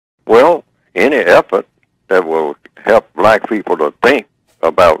any effort that will help black people to think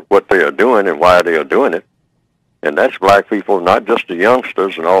about what they are doing and why they are doing it. And that's black people, not just the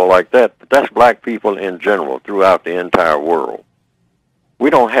youngsters and all like that, but that's black people in general throughout the entire world. We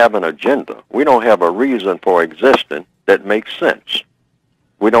don't have an agenda. We don't have a reason for existing that makes sense.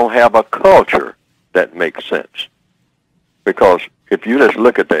 We don't have a culture that makes sense. Because if you just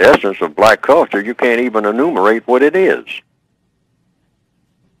look at the essence of black culture, you can't even enumerate what it is,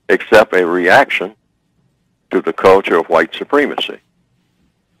 except a reaction to the culture of white supremacy.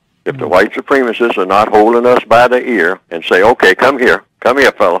 If the white supremacists are not holding us by the ear and say, okay, come here,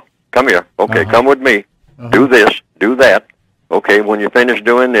 fella, come here, okay, come with me, do this, do that, okay, when you finish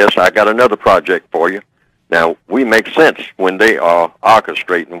doing this, I got another project for you. Now, we make sense when they are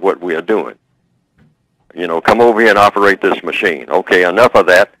orchestrating what we are doing. You know, come over here and operate this machine. Okay, enough of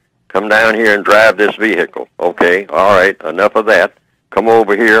that. Come down here and drive this vehicle. Okay, all right, enough of that. Come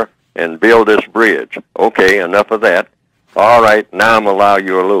over here and build this bridge. Okay, enough of that. All right, now I'm going to allow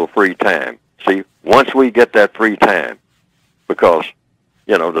you a little free time. See, once we get that free time, because,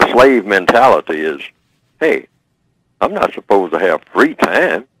 you know, the slave mentality is, hey, I'm not supposed to have free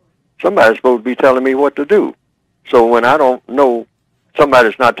time. Somebody's supposed to be telling me what to do. So when I don't know,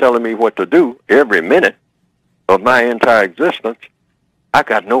 somebody's not telling me what to do every minute of my entire existence, I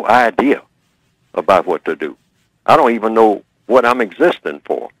got no idea about what to do. I don't even know what I'm existing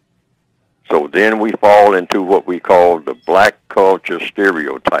for. So then we fall into what we call the black culture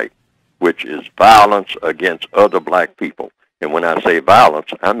stereotype, which is violence against other black people. And when I say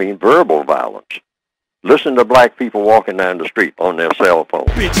violence, I mean verbal violence. Listen to black people walking down the street on their cell phone.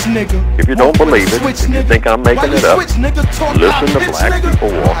 If you don't believe it, if you think I'm making it up, listen to black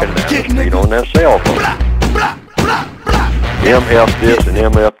people walking down the street on their cell phone. MF this and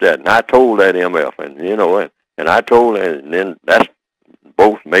MF that. And I told that MF, and you know, and I told, and then that's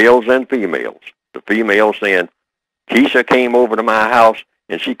both males and females. The female saying, Keisha came over to my house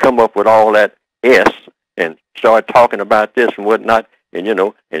and she come up with all that S and started talking about this and whatnot, and you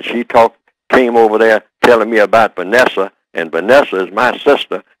know, and she came over there telling me about Vanessa, and Vanessa is my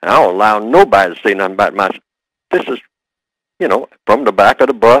sister, and I don't allow nobody to say nothing about my sister. This is, you know, from the back of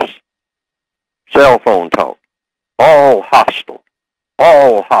the bus, cell phone talk, all hostile,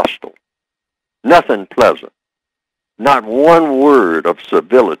 nothing pleasant, not one word of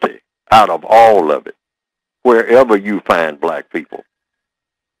civility out of all of it, wherever you find black people.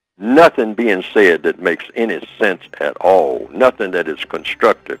 Nothing being said that makes any sense at all, nothing that is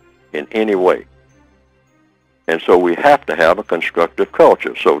constructive in any way. And so we have to have a constructive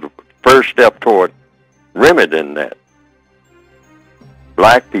culture. So the first step toward remedying that,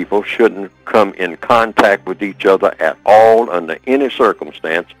 black people shouldn't come in contact with each other at all under any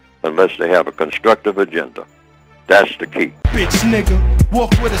circumstance unless they have a constructive agenda. That's the key. Bitch nigga,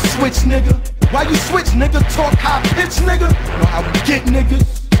 walk with a switch nigga. Why you switch nigga, talk high pitch nigga? Know how we get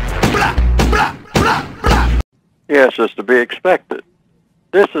niggas? Blah, blah, blah, blah. Yes, it's to be expected.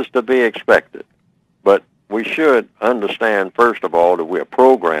 This is to be expected. But we should understand, first of all, that we're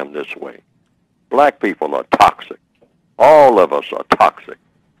programmed this way. Black people are toxic. All of us are toxic.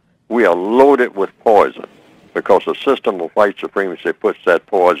 We are loaded with poison because the system of white supremacy puts that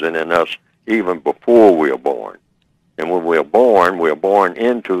poison in us even before we are born. And when we're born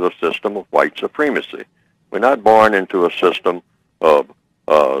into the system of white supremacy. We're not born into a system of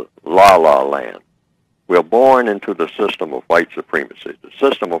la-la land. We're born into the system of white supremacy. The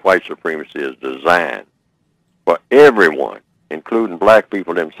system of white supremacy is designed for everyone, including black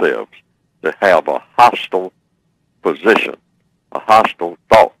people themselves, to have a hostile position, a hostile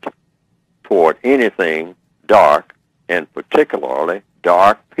thought toward anything dark, and particularly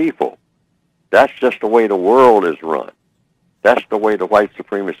dark people. That's just the way the world is run. That's the way the white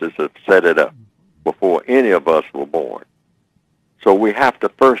supremacists have set it up before any of us were born. So we have to,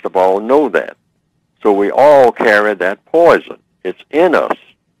 first of all, know that. So we all carry that poison. It's in us.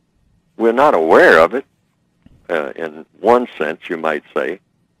 We're not aware of it, in one sense, you might say.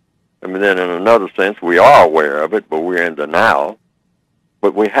 I mean, then in another sense, we are aware of it, but we're in denial.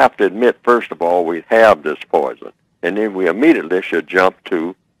 But we have to admit, first of all, we have this poison. And then we immediately should jump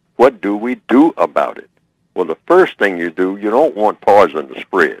to, what do we do about it? Well, the first thing you do, you don't want poison to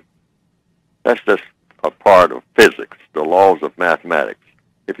spread. That's just a part of physics, the laws of mathematics.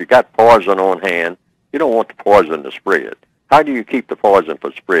 If you got poison on hand, you don't want the poison to spread. How do you keep the poison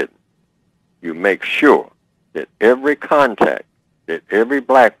from spreading? You make sure that every contact that every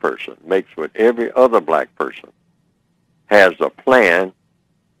black person makes with every other black person has a plan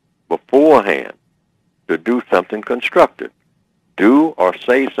beforehand to do something constructive. Do or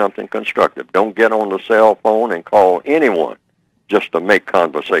say something constructive. Don't get on the cell phone and call anyone just to make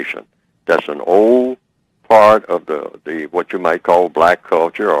conversation. That's an old part of the what you might call black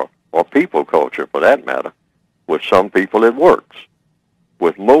culture or people culture for that matter. With some people it works.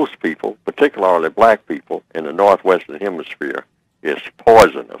 With most people, particularly black people in the northwestern hemisphere, it's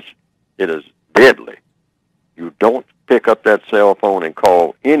poisonous. It is deadly. You don't pick up that cell phone and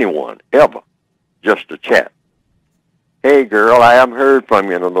call anyone ever just to chat. Hey girl, I haven't heard from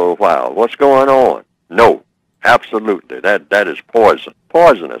you in a little while. What's going on? No, absolutely. That is poison.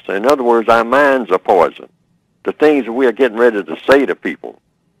 Poisonous. In other words, our minds are poison. The things that we are getting ready to say to people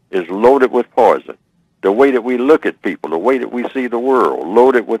is loaded with poison. The way that we look at people, the way that we see the world,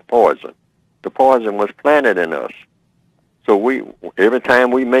 loaded with poison. The poison was planted in us. So every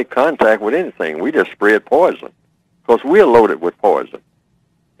time we make contact with anything, we just spread poison because we're loaded with poison.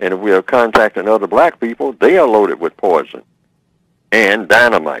 And if we are contacting other black people, they are loaded with poison and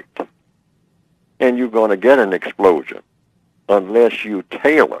dynamite. And you're going to get an explosion unless you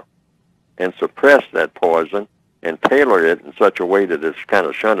tailor and suppress that poison and tailor it in such a way that it's kind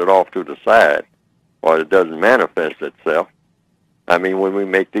of shunted off to the side or it doesn't manifest itself. I mean, when we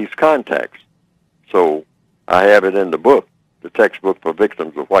make these contacts. So I have it in the book, the textbook for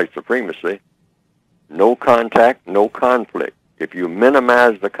victims of white supremacy. No contact, no conflict. If you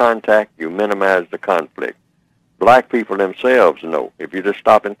minimize the contact, you minimize the conflict. Black people themselves know, if you just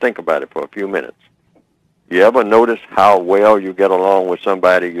stop and think about it for a few minutes. You ever notice how well you get along with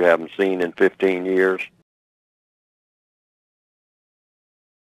somebody you haven't seen in 15 years?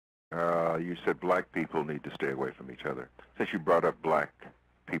 You said black people need to stay away from each other. Since you brought up black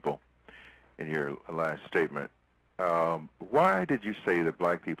people in your last statement, why did you say that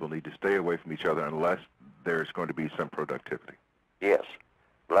black people need to stay away from each other unless there's going to be some productivity? Yes,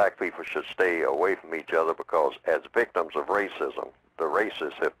 black people should stay away from each other because as victims of racism, the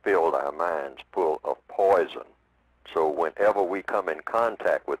racists have filled our minds full of poison. So whenever we come in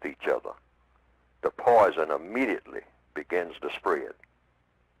contact with each other, the poison immediately begins to spread.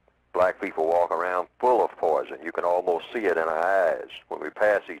 Black people walk around full of poison. You can almost see it in our eyes. When we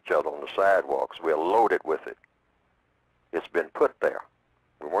pass each other on the sidewalks, we're loaded with it. It's been put there.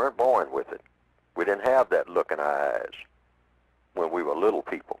 We weren't born with it. We didn't have that look in our eyes when we were little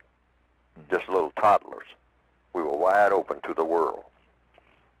people, just little toddlers. We were wide open to the world,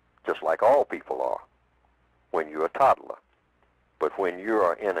 just like all people are when you're a toddler. But when you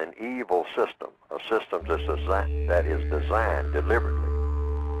are in an evil system, a system that is designed deliberately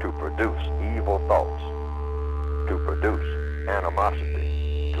to produce evil thoughts, to produce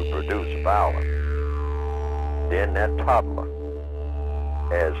animosity, to produce violence, then that toddler,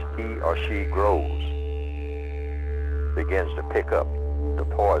 as he or she grows, begins to pick up the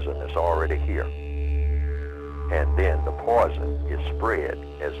poison that's already here. And then the poison is spread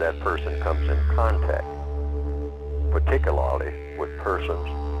as that person comes in contact, particularly with persons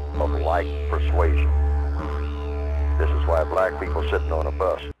of like persuasion. This is why black people sitting on a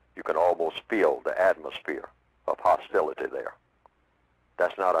bus, you can almost feel the atmosphere of hostility there.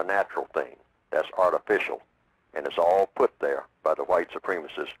 That's not a natural thing. That's artificial. And it's all put there by the white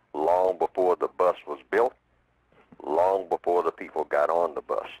supremacists long before the bus was built, long before the people got on the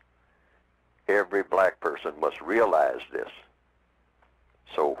bus. Every black person must realize this.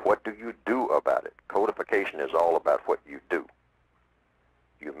 So what do you do about it? Codification is all about what you do.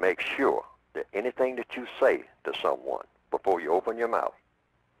 You make sure that anything that you say to someone before you open your mouth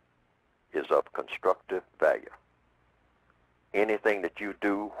is of constructive value. Anything that you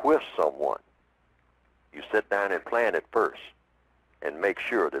do with someone, you sit down and plan it first and make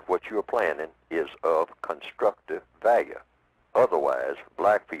sure that what you're planning is of constructive value. Otherwise,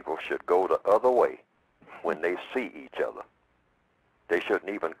 black people should go the other way when they see each other. They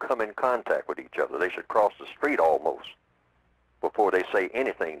shouldn't even come in contact with each other. They should cross the street almost before they say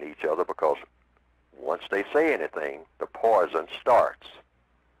anything to each other, because once they say anything, the poison starts,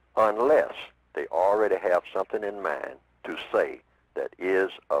 unless they already have something in mind to say that is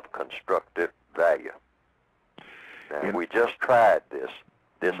of constructive value. Now, we just tried this.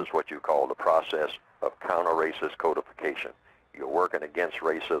 This is what you call the process of counter-racist codification. You're working against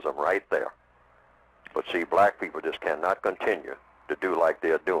racism right there. But see, black people just cannot continue to do like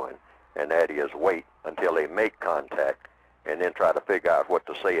they're doing, and that is wait until they make contact and then try to figure out what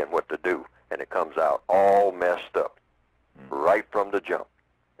to say and what to do, and it comes out all messed up right from the jump.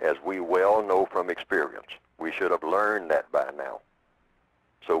 As we well know from experience, we should have learned that by now.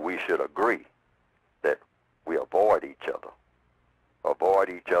 So we should agree that we avoid each other. Avoid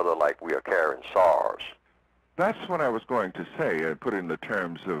each other like we are carrying SARS. That's what I was going to say, put in the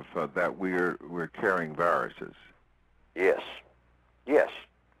terms of that we're carrying viruses. Yes. Yes.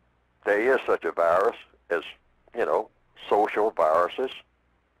 There is such a virus as, social viruses.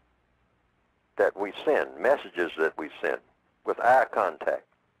 that we send, messages that we send, with eye contact,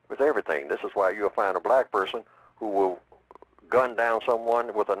 with everything. This is why you'll find a black person who will gun down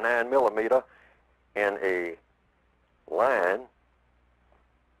someone with a 9mm in a line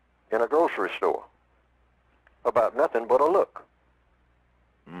in a grocery store about nothing but a look.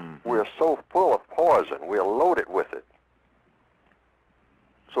 We're so full of poison, we're loaded with it.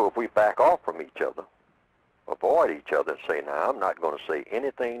 So if we back off from each other, avoid each other, and say, now I'm not going to say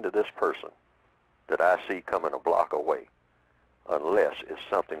anything to this person that I see coming a block away unless it's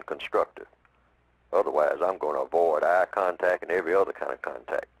something constructive. Otherwise, I'm going to avoid eye contact and every other kind of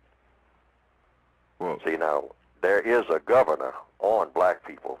contact. Well, see, now, there is a governor on black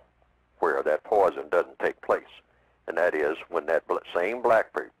people where that poison doesn't take place. And that is when that same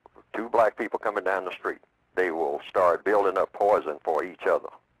black people, two black people coming down the street, they will start building up poison for each other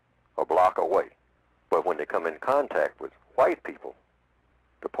a block away. But when they come in contact with white people,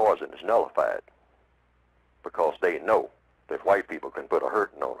 the poison is nullified because they know that white people can put a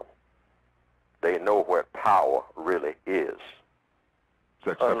hurting on them. They know where power really is.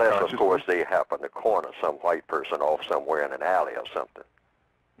 Unless, of course, they happen to corner some white person off somewhere in an alley or something.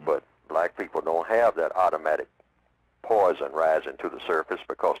 But black people don't have that automatic poison rising to the surface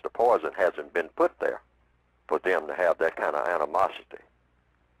because the poison hasn't been put there for them to have that kind of animosity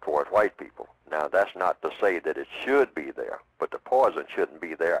toward white people. Now, that's not to say that it should be there, but the poison shouldn't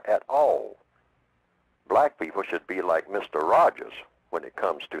be there at all. Black people should be like Mr. Rogers when it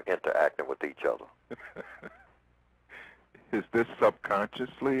comes to interacting with each other. Is this subconscious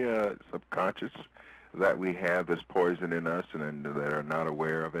that we have this poison in us and that are not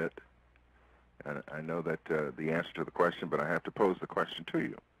aware of it? And I know that the answer to the question, but I have to pose the question to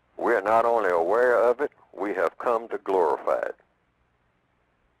you. We're not only aware of it, we have come to glorify it.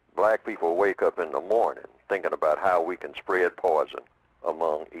 Black people wake up in the morning thinking about how we can spread poison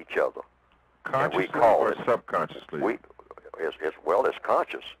among each other. Consciously and we call or it, subconsciously? It's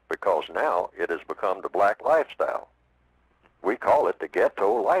conscious because now it has become the black lifestyle. We call it the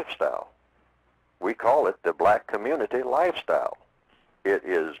ghetto lifestyle. We call it the black community lifestyle. It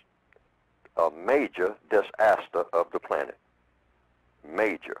is a major disaster of the planet.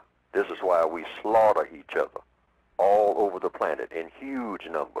 Major. This is why we slaughter each other all over the planet in huge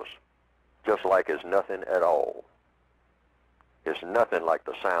numbers, just like it's nothing at all. It's nothing like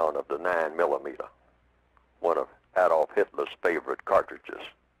the sound of the 9mm, one of Adolf Hitler's favorite cartridges.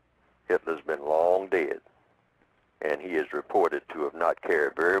 Hitler's been long dead, and he is reported to have not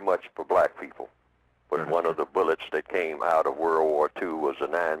cared very much for black people. But one of the bullets that came out of World War II was a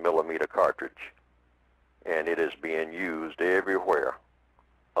 9mm cartridge, and it is being used everywhere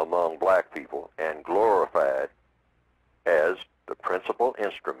among black people and glorified as the principal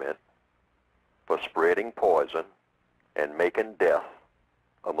instrument for spreading poison and making death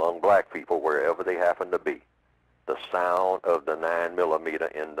among black people wherever they happen to be. The sound of the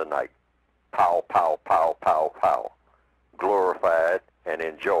 9mm in the night. Pow, pow, pow, pow, pow. Glorified and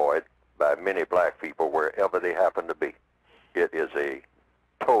enjoyed by many black people wherever they happen to be. It is a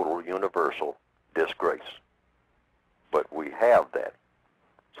total universal disgrace. But we have that.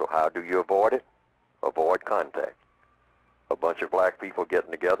 So how do you avoid it? Avoid contact. A bunch of black people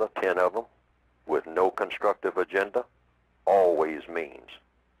getting together, 10 of them, with no constructive agenda, always means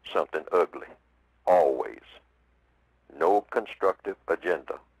something ugly. Always. No constructive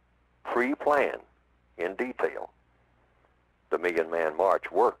agenda. Pre-planned in detail. The Million Man March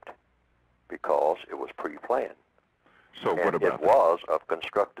worked because it was pre-planned. So what about it was of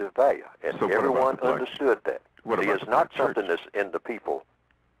constructive value, and so everyone understood that. See, it's not something that's in the people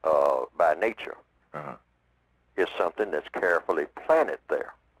by nature. It's something that's carefully planted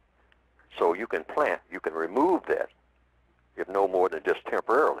there. So you can plant, you can remove that, if no more than just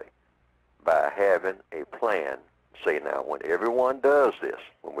temporarily, by having a plan. Say now, when everyone does this,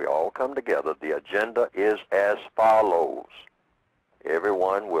 when we all come together, the agenda is as follows.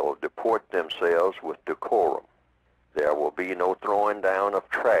 Everyone will deport themselves with decorum. There will be no throwing down of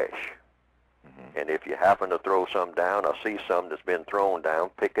trash. And if you happen to throw some down or see some that's been thrown down,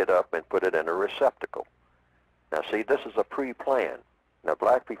 pick it up and put it in a receptacle. Now see, this is a pre-plan. Now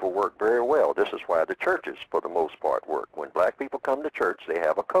black people work very well. This is why the churches, for the most part, work. When black people come to church, they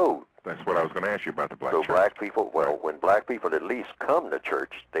have a code. That's what I was going to ask you about the black church. So black people, well, when black people at least come to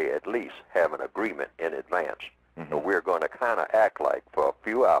church, they at least have an agreement in advance. So we're going to kind of act like for a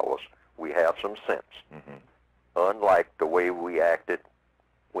few hours we have some sense. Unlike the way we acted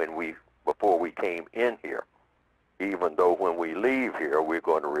before we came in here, even though when we leave here we're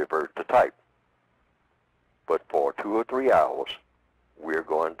going to revert to type. But for 2 or 3 hours, we're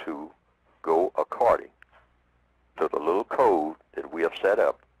going to go according to the little code that we have set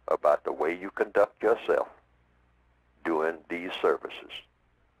up about the way you conduct yourself during these services.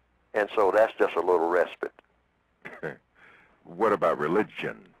 And so that's just a little respite. What about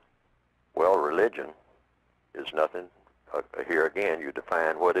religion? Well, religion is nothing. Here again, you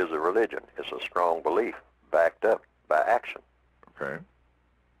define what is a religion. It's a strong belief backed up by action. Okay.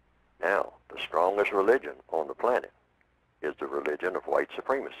 Now, the strongest religion on the planet is the religion of white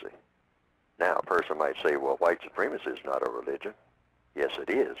supremacy. Now, a person might say, well, white supremacy is not a religion. Yes,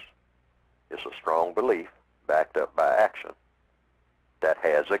 it is. It's a strong belief backed up by action that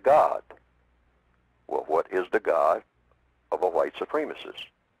has a God. Well, what is the God of a white supremacist?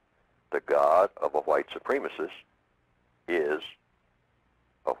 The God of a white supremacist is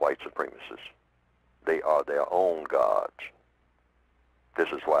a white supremacist. They are their own gods. This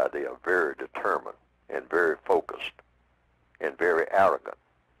is why they are very determined and very focused and very arrogant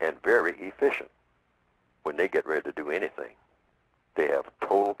and very efficient. When they get ready to do anything, they have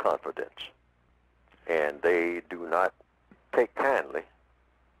total confidence, and they do not take kindly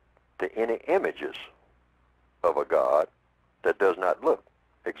to any images of a God that does not look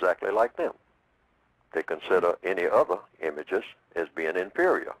exactly like them. They consider any other images as being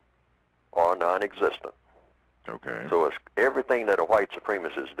inferior or non-existent. Okay. So it's everything that a white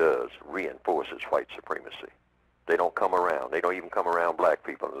supremacist does reinforces white supremacy. They don't come around. They don't even come around black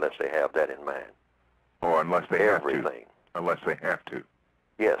people unless they have that in mind. Or unless they have to. Everything. Unless they have to.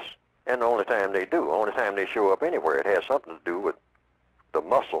 Yes. And the only time they do, the only time they show up anywhere, it has something to do with the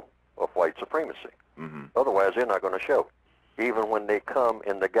muscle of white supremacy. Mm-hmm. Otherwise, they're not going to show. Even when they come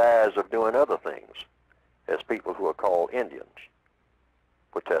in the guise of doing other things, as people who are called Indians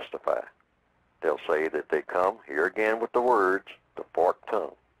would testify. They'll say that they come, here again with the words, the forked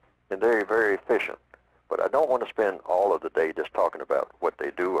tongue. And they're very efficient. But I don't want to spend all of the day just talking about what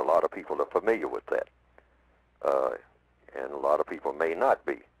they do. A lot of people are familiar with that. And a lot of people may not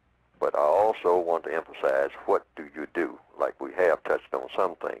be. But I also want to emphasize, what do you do? Like we have touched on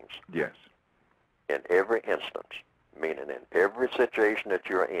some things. Yes. In every instance, meaning in every situation that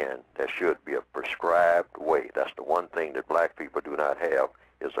you're in, there should be a prescribed way. That's the one thing that black people do not have,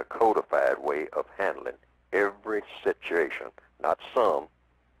 is a codified way of handling every situation. Not some,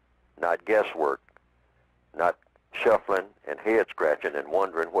 not guesswork, not shuffling and head scratching and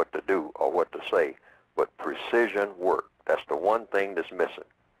wondering what to do or what to say, but precision work. That's the one thing that's missing.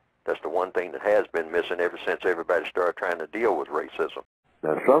 That's the one thing that has been missing ever since everybody started trying to deal with racism.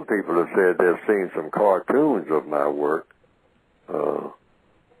 Now, some people have said they've seen some cartoons of my work on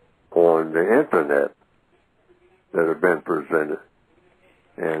the internet that have been presented,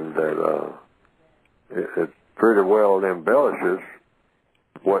 and that it pretty well embellishes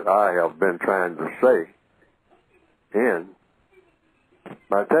what I have been trying to say in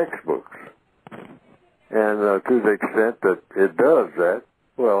my textbooks. And to the extent that it does that,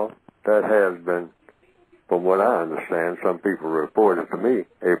 well, that has been, from what I understand, some people reported to me,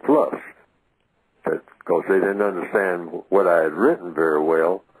 a plus. Because they didn't understand what I had written very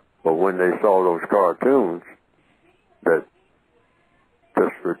well, but when they saw those cartoons that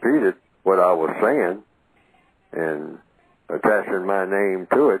just repeated what I was saying and attaching my name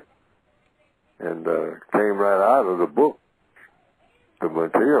to it, and came right out of the book, the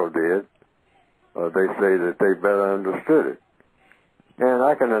material did, they say that they better understood it. And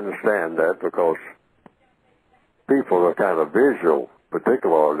I can understand that, because people are kind of visual,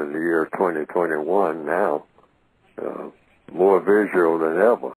 particularly in the year 2021 now, more visual than ever.